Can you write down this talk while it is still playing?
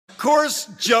course,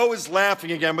 Joe is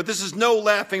laughing again, but this is no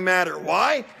laughing matter.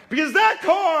 Why? Because that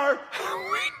car,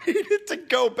 we needed to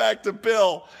go back to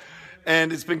Bill.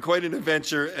 And it's been quite an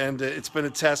adventure, and it's been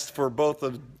a test for both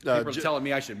of... People are telling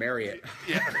me I should marry it.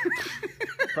 Yeah.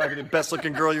 Probably the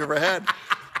best-looking girl you ever had.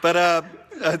 But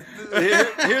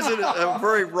here's a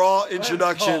very raw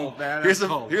introduction. Here's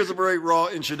a very raw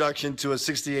introduction to a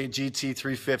 68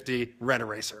 GT350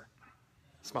 Rent-A-Racer.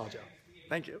 Smile, Joe.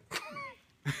 Thank you.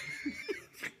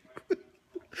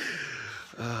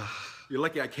 You're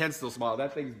lucky I can still smile.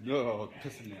 That thing's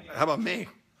pissing me off. How about me?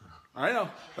 I know.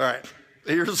 All right.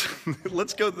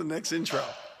 Let's go to the next intro.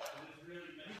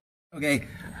 Okay,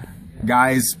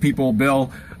 guys, people,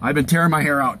 Bill, I've been tearing my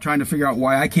hair out trying to figure out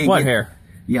why I can't What hair?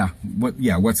 Yeah,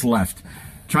 what's left.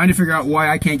 Trying to figure out why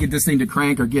I can't get this thing to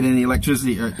crank or get any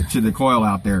electricity to the coil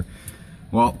out there.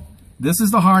 Well, this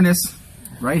is the harness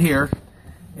right here,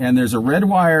 and there's a red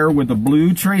wire with a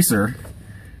blue tracer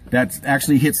that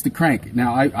actually hits the crank.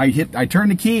 Now, I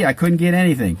turned the key, I couldn't get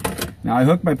anything. Now, I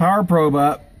hooked my power probe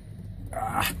up.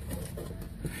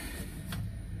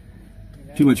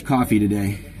 Too much coffee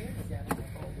today.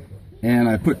 And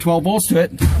I put 12 volts to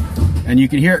it, and you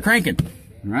can hear it cranking,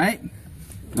 right?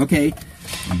 Okay,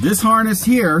 this harness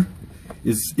here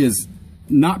is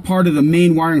not part of the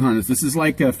main wiring harness. This is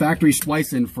like a factory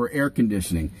splicing for air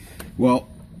conditioning. Well,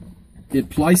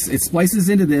 it splices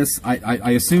into this.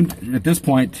 I assumed at this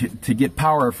point to get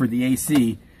power for the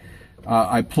AC.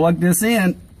 I plug this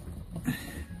in,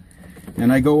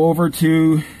 and I go over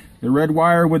to the red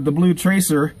wire with the blue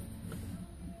tracer,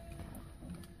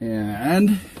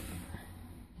 and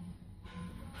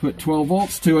put 12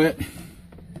 volts to it,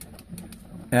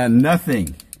 and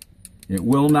nothing. It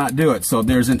will not do it. So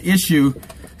there's an issue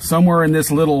somewhere in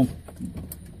this little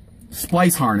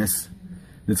splice harness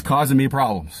that's causing me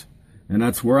problems. And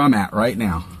that's where I'm at right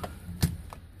now.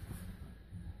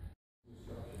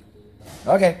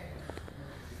 Okay.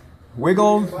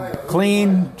 Wiggle,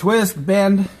 clean, twist,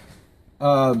 bend.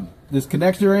 This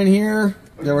connector in here,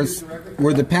 there was,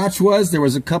 where the patch was, there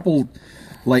was a couple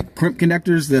like crimp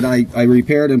connectors that I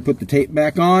repaired and put the tape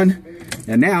back on.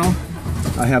 And now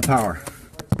I have power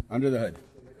under the hood.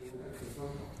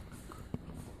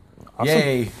 Awesome.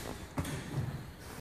 Yay.